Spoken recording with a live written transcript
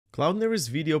Cloudinary's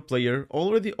video player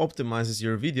already optimizes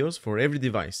your videos for every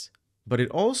device, but it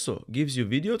also gives you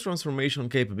video transformation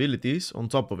capabilities on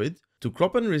top of it to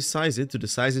crop and resize it to the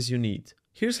sizes you need.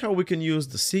 Here's how we can use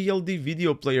the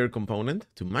CldVideoPlayer component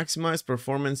to maximize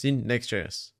performance in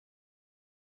Next.js.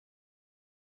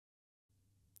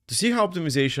 To see how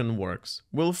optimization works,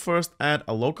 we'll first add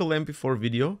a local MP4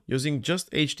 video using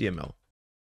just HTML.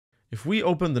 If we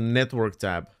open the Network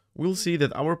tab, we'll see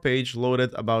that our page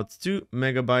loaded about 2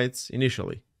 megabytes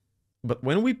initially. But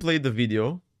when we play the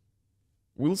video,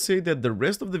 we'll see that the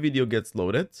rest of the video gets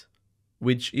loaded,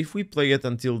 which if we play it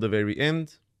until the very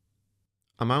end,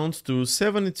 amounts to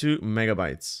 72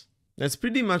 megabytes. That's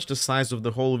pretty much the size of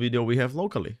the whole video we have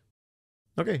locally.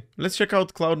 Okay, let's check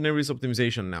out Cloudinary's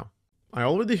optimization now. I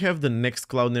already have the Next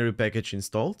Cloudinary package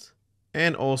installed,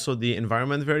 and also the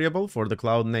environment variable for the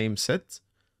cloud name set.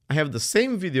 I have the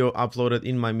same video uploaded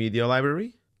in my media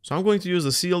library, so I'm going to use the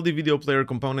CldVideoPlayer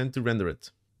component to render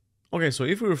it. Okay, so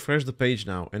if we refresh the page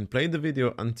now and play the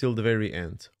video until the very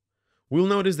end, we'll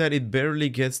notice that it barely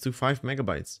gets to 5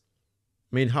 megabytes.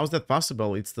 I mean, how's that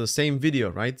possible? It's the same video,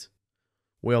 right?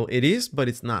 Well, it is, but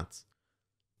it's not.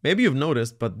 Maybe you've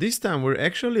noticed, but this time we're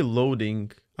actually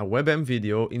loading a WebM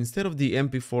video instead of the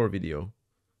MP4 video.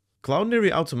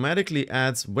 Cloudinary automatically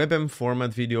adds WebM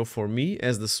format video for me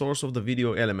as the source of the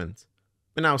video element.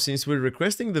 And now, since we're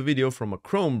requesting the video from a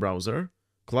Chrome browser,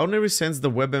 Cloudinary sends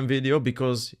the WebM video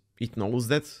because it knows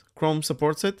that Chrome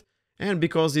supports it, and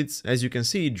because it's, as you can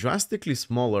see, drastically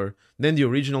smaller than the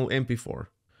original MP4.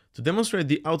 To demonstrate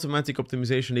the automatic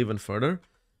optimization even further,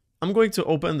 I'm going to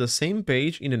open the same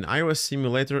page in an iOS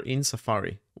simulator in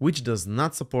Safari, which does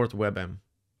not support WebM.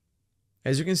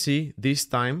 As you can see, this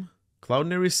time,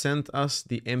 Cloudinary sent us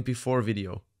the MP4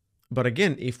 video. But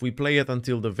again, if we play it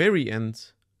until the very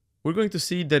end, we're going to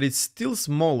see that it's still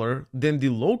smaller than the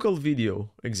local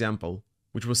video example,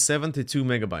 which was 72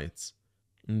 megabytes.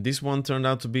 And this one turned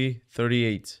out to be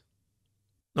 38.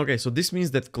 Okay, so this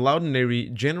means that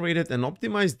Cloudinary generated an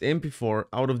optimized MP4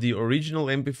 out of the original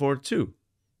MP4 too.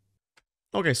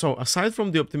 Okay, so aside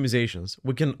from the optimizations,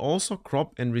 we can also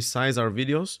crop and resize our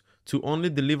videos to only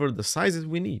deliver the sizes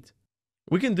we need.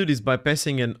 We can do this by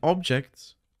passing an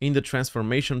object in the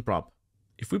transformation prop.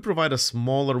 If we provide a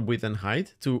smaller width and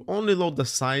height to only load the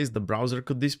size the browser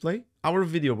could display, our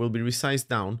video will be resized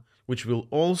down, which will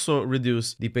also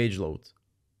reduce the page load.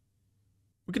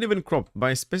 We can even crop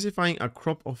by specifying a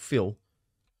crop of fill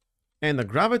and a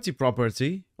gravity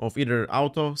property of either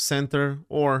auto, center,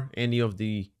 or any of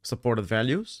the supported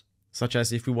values, such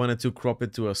as if we wanted to crop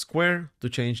it to a square to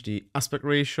change the aspect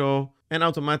ratio and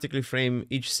automatically frame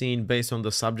each scene based on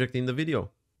the subject in the video.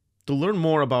 To learn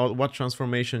more about what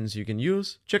transformations you can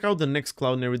use, check out the Next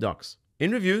Cloudinary docs.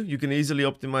 In review, you can easily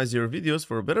optimize your videos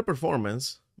for better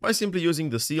performance by simply using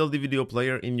the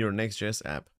CldVideoPlayer in your Next.js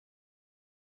app.